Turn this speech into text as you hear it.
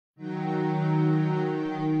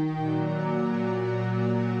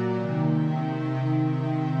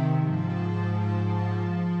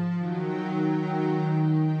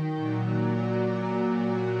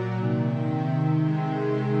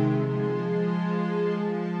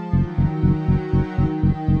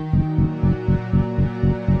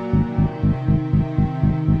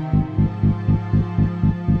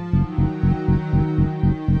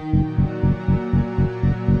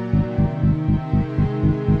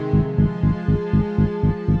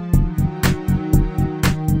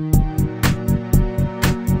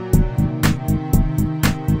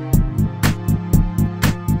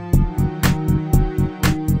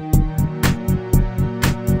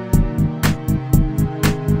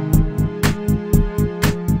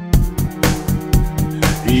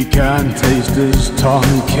can't taste this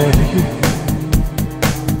Tommy cake.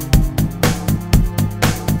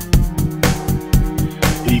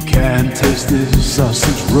 He can't taste this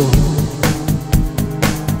sausage roll.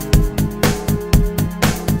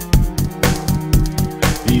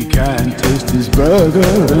 He can't taste his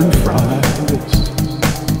burger and fries.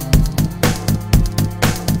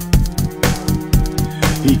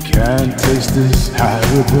 He can't taste this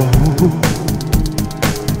Haribo.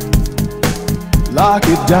 Lock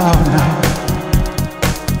it down now.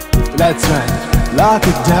 That's right, lock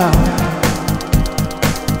it down.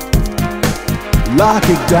 Lock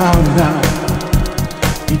it down now.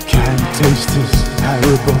 He can't taste his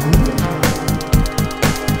Haribo.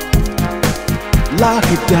 Lock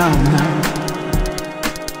it down now.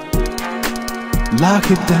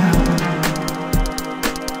 Lock it down.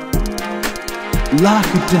 Lock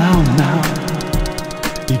it down now.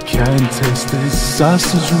 He can't taste this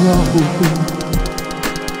sausage roll.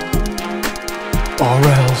 Or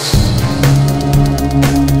else,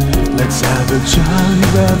 let's have a Johnny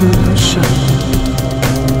Revolution.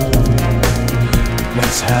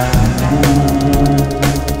 Let's have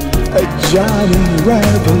a Johnny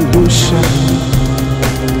Revolution.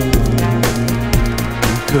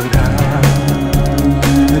 We could have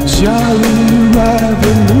a Johnny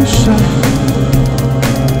Revolution.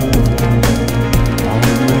 Oh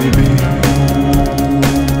baby,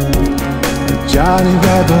 a Johnny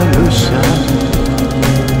Revolution.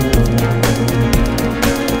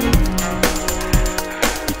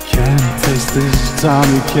 This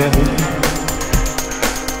Tommy cake.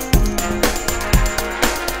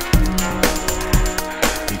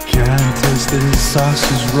 He can't taste this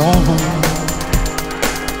sausage roll.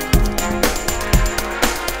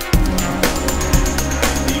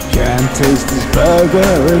 He can't taste his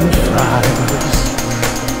burger and fries.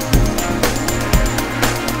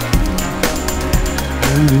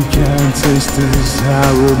 And he can't taste his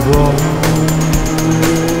Haribo.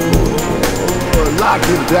 Lock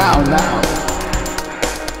it down now.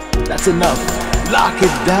 That's enough. Lock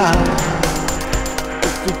it down.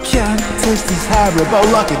 If you can't taste this Haribo,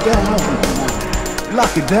 lock it down.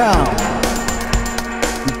 Lock it down.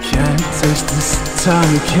 You can't taste this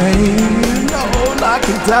Tommy cake. No, lock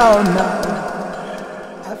it down now.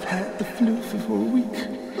 I've had the flu for a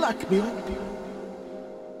week. Lock me up.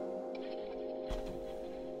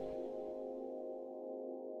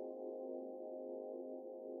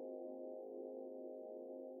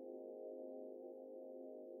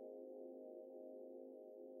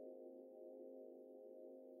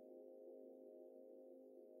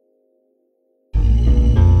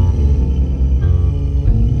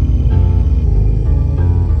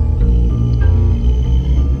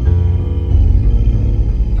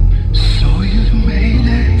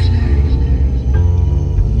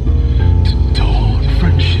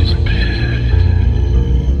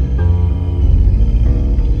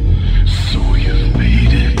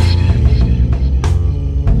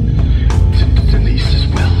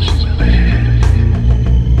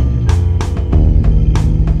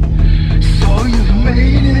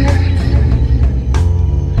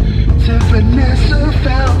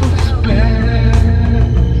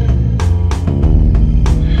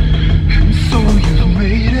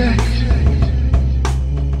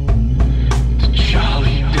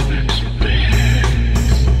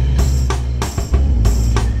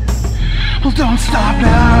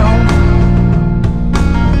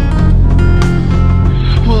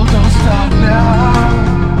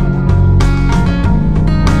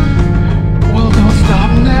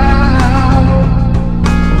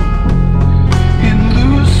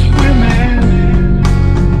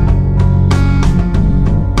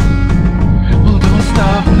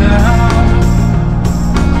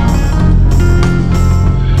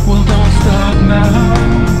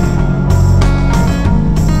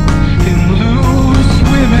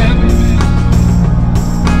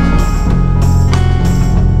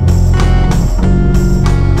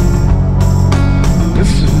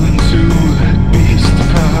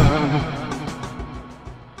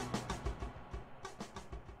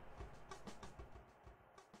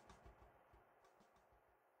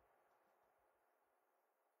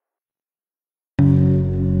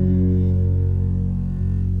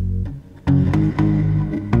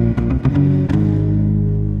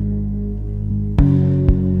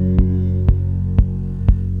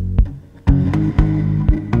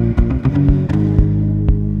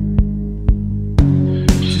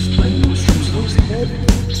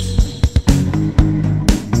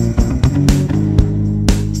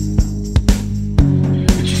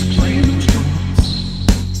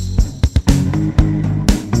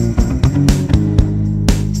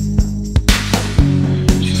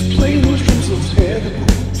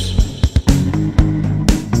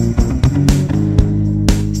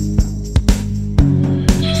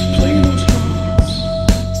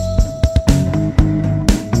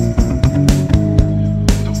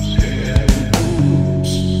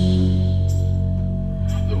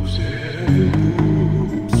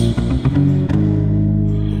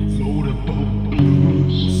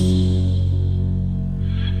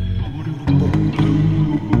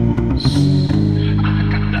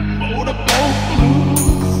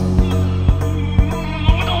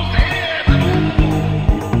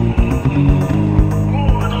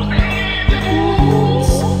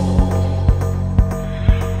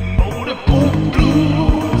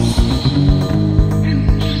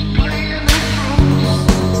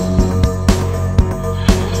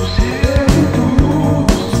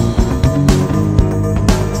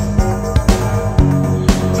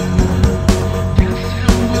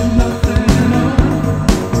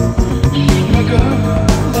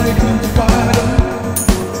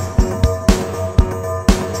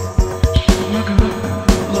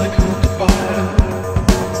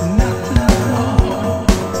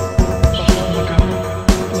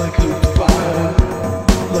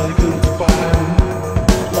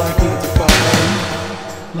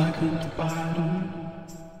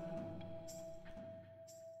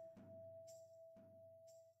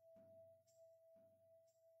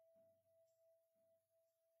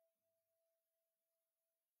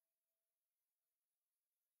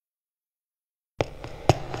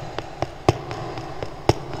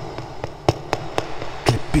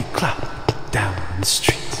 clippy clop down the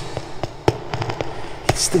street.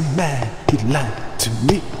 He's the man he'd like to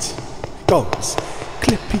meet. Goes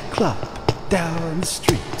clippy clop down the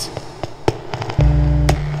street.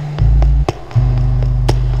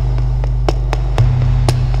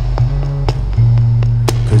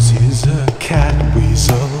 Cause he's a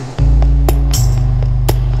catweasel.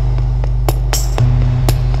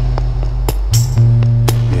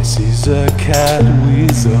 Yes, he's a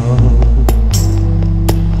catweasel.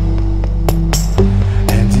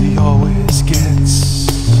 And he always gets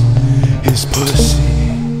his pussy.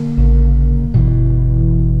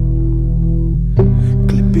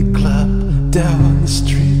 Clippy clop down the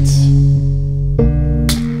street.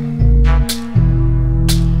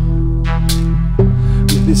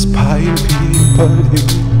 With his pie and pea pudding.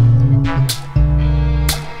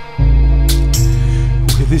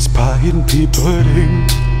 With his pie and pea pudding.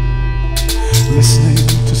 Listening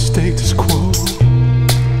to status quo.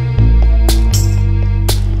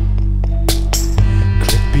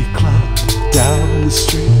 Clippy clop down the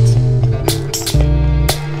street.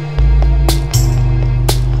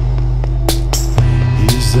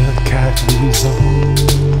 He's a catweasel.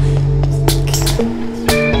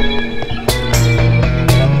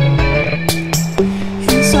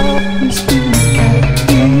 He's always been a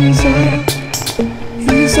catweasel.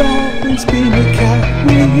 He's always been a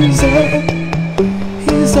catweasel.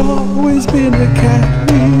 He's always been a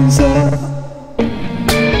catweasel.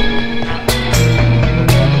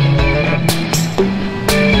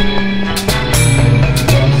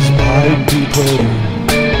 His pie and pea pudding.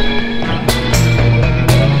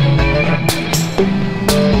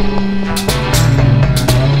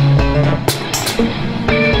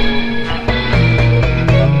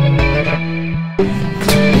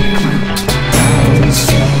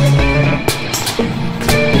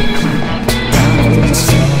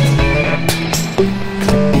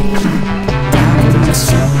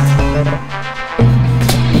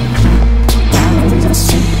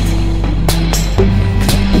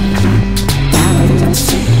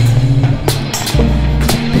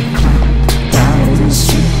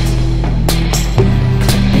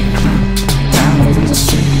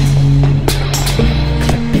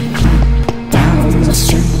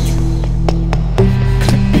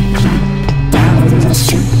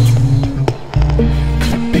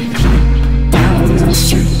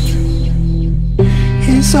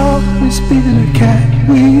 He's always been a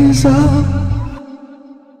catweasel.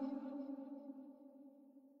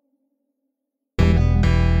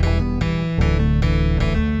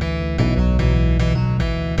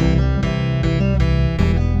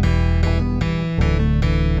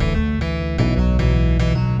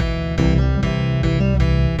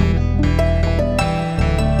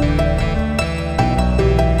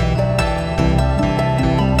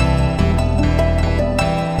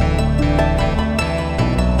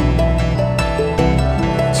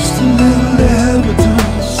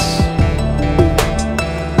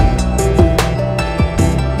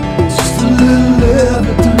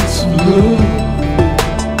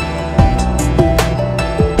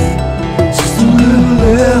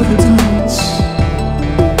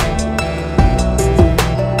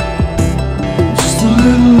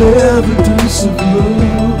 Evidence of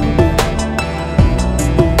love.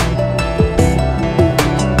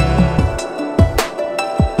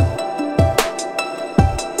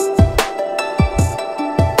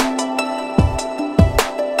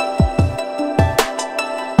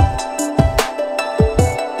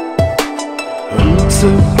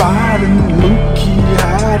 Surviving, monkey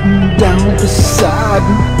hiding down beside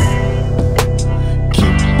me.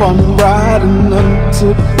 Keep on riding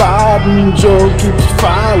until Biden Joe keeps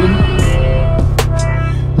filing.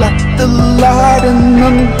 Like the light and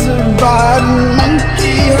undivided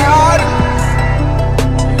monkey hiding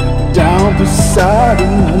down beside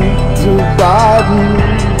him until Biden.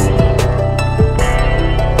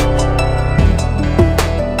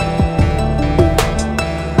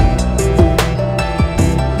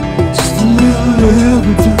 Just a little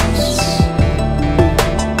evidence.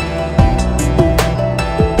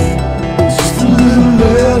 Just a little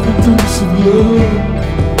evidence of love.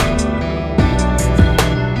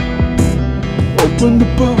 Open the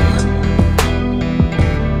book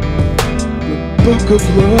of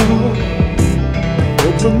love.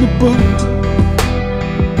 Open the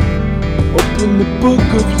book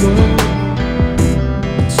of love.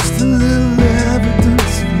 Just a little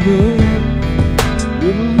evidence of love.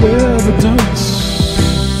 Little evidence.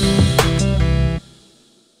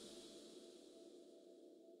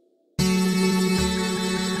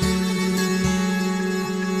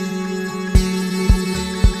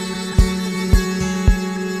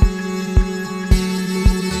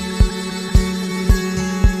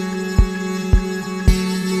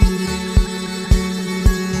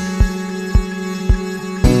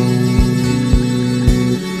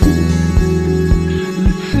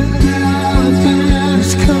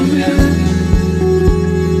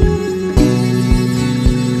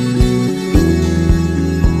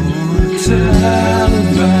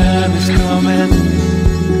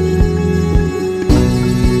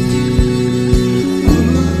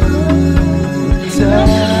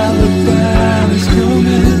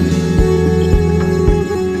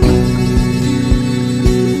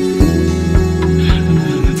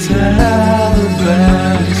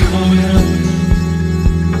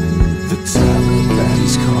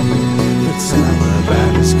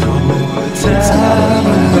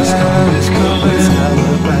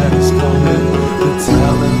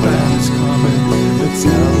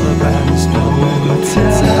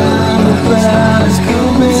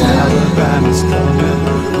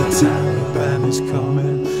 The Taliban is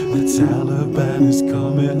coming. The Taliban is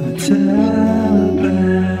coming. The Taliban.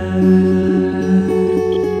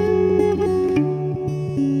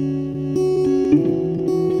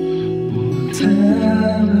 The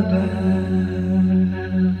Taliban.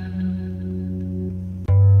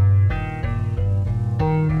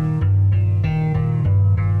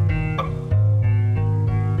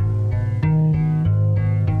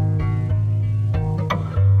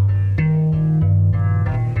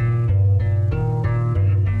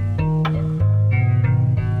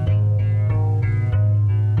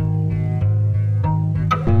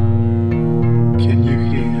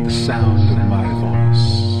 Sound of my voice.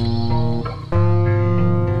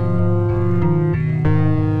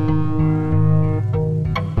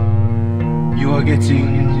 You are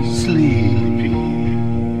getting sleepy.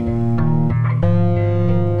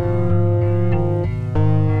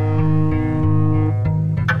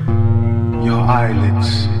 Your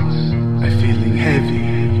eyelids are feeling heavy.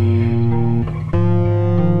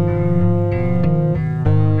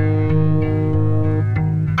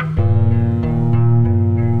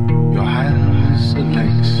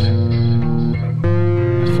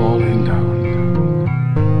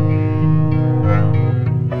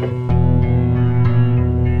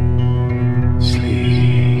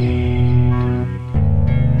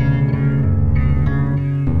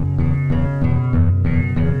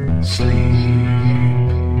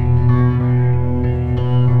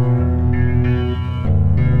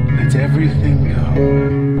 Everything go.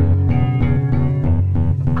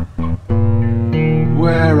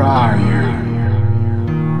 Where are you?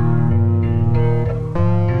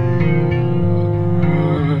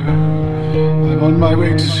 I'm on my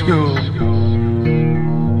way to school, but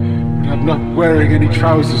I'm not wearing any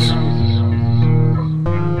trousers.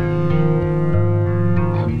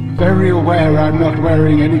 I'm very aware I'm not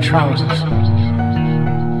wearing any trousers.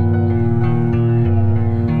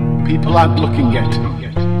 People aren't looking yet.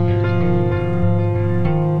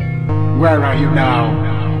 Where are you now?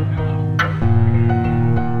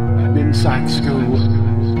 I'm inside school.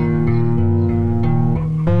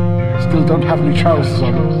 Still don't have any trousers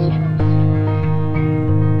on.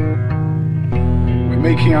 We're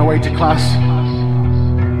making our way to class.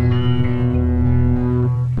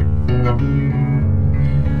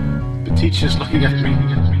 The teacher's looking at me.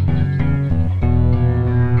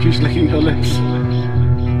 She's licking her lips.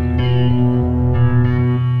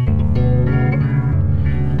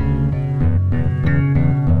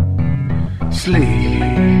 Sleep.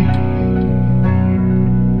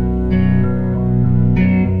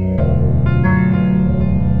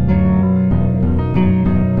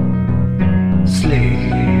 Sleep.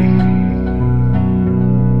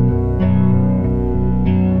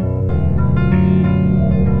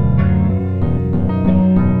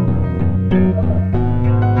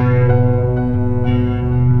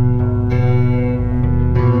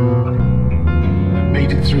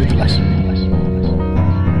 Made it through the lesson.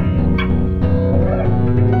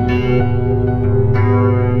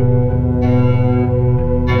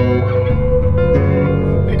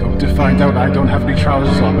 Find out I don't have any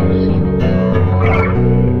trousers on.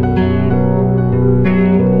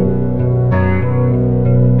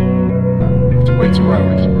 Have to wait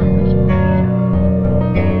around.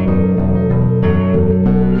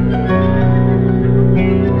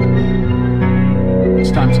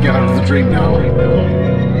 It's time to get out of the dream now.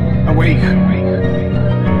 Awake.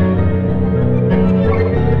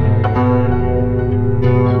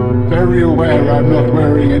 I'm very aware I'm not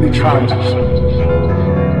wearing any trousers.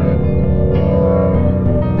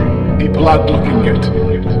 People aren't looking yet.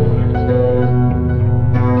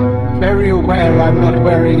 Very aware I'm not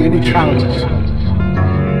wearing any trousers.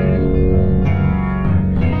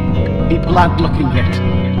 People aren't looking yet.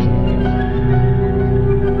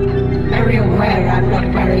 Very aware I'm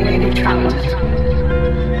not wearing any trousers.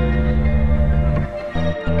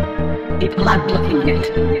 People aren't looking yet.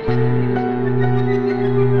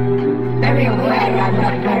 Very aware I'm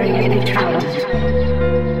not wearing any trousers.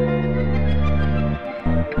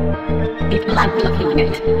 People aren't looking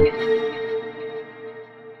at.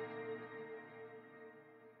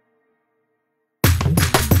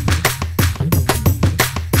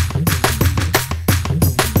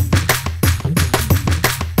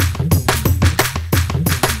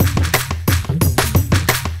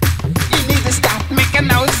 You need to stop making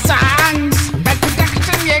those songs. Bad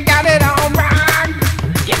production, you got it all wrong.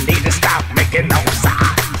 You need to stop making those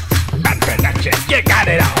songs. Bad production, you got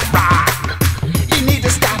it all wrong. You need to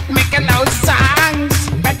stop making those songs.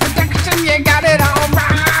 Bad production, you got it all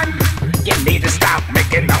wrong. You need to stop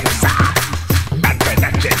making those songs. Bad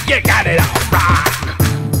production, you got it all wrong.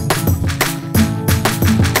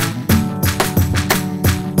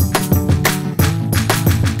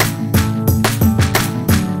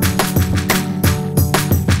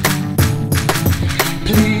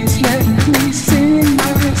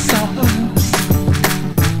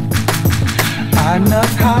 I'm not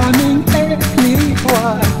harming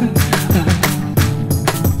anyone.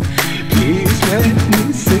 Please let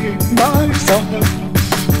me sing my song.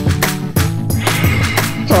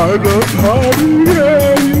 I'm not harming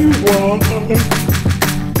anyone.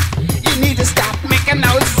 You need to stop making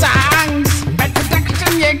those songs. Bad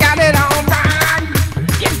production, you got it all wrong.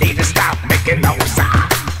 You need to stop making those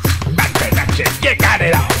songs. Bad production, you got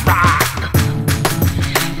it all wrong.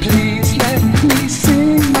 Please let me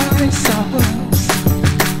sing my songs.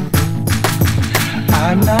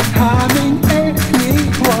 I'm not harming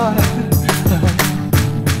anyone.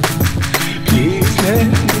 Please let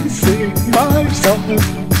me sing my songs.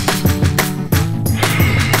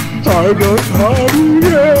 I'm not harming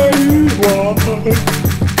anyone.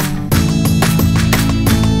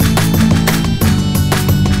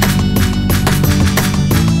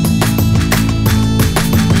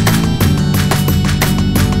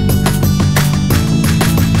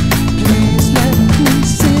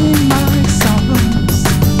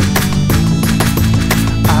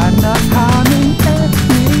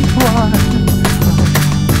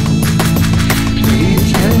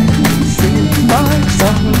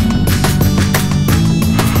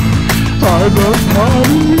 I'm not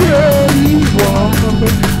harming anyone.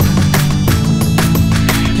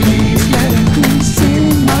 Please let me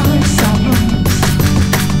sing my songs.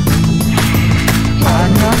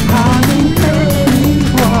 I'm not harming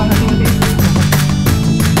anyone.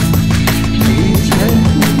 Please let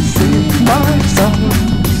me sing my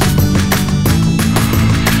songs.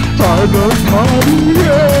 I'm not harming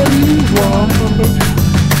anyone.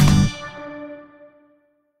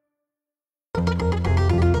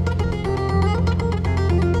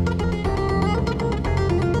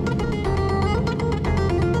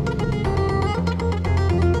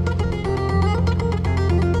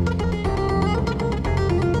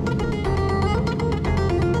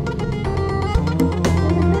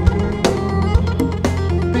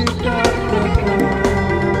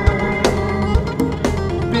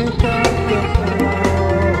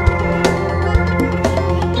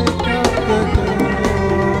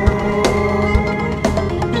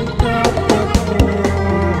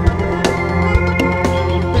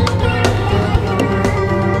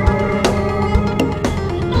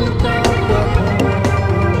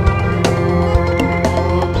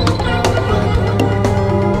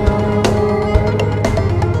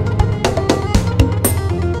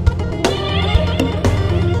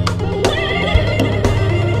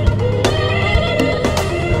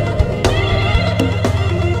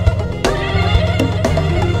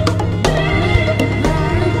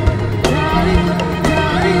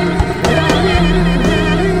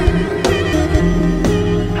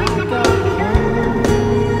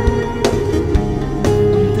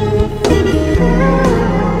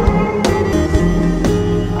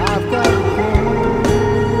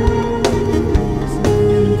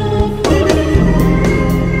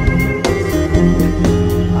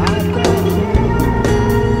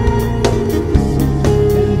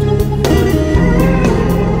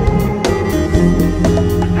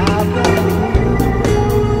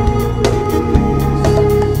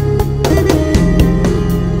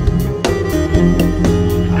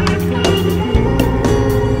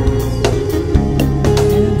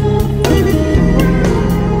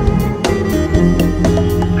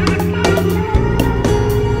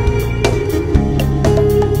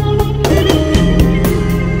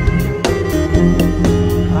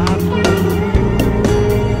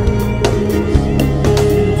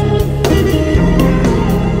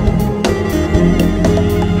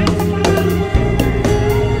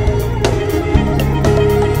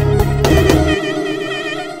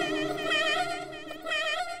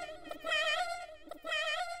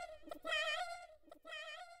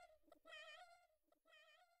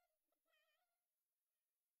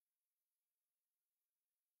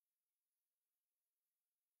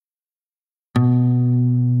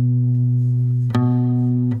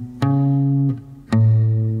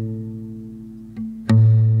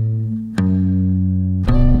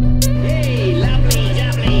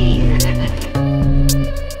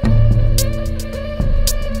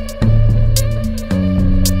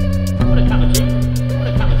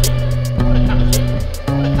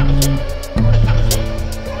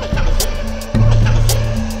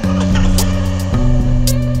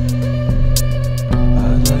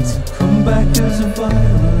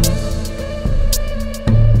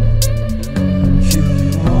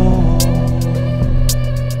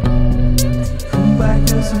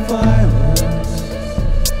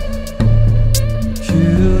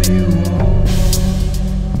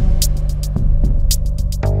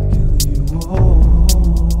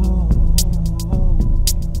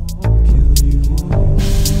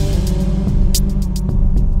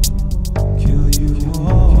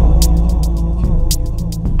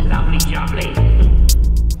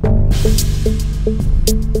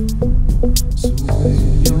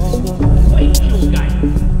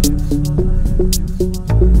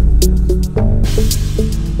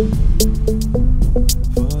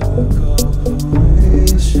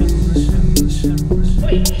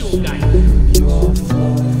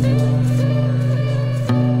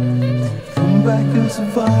 as a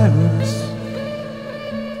virus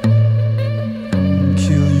and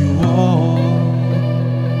kill you all.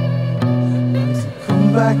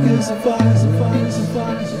 Come back as a virus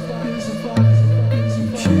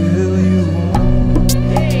and kill you all.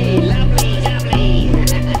 Hey, lovely, lovely.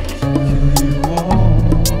 Kill you all.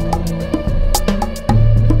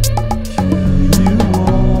 Kill you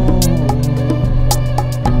all.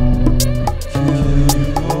 Kill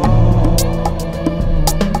you all.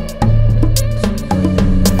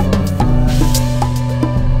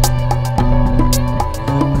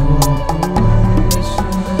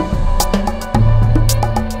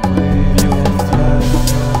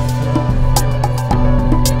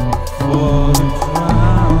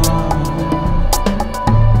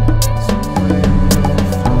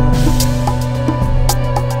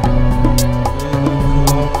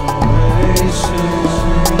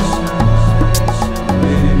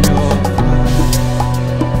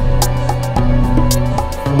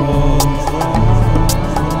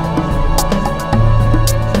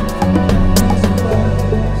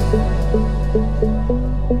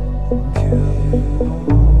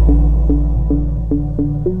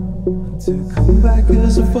 To come back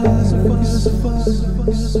as a virus,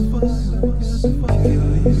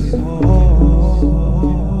 kill you all.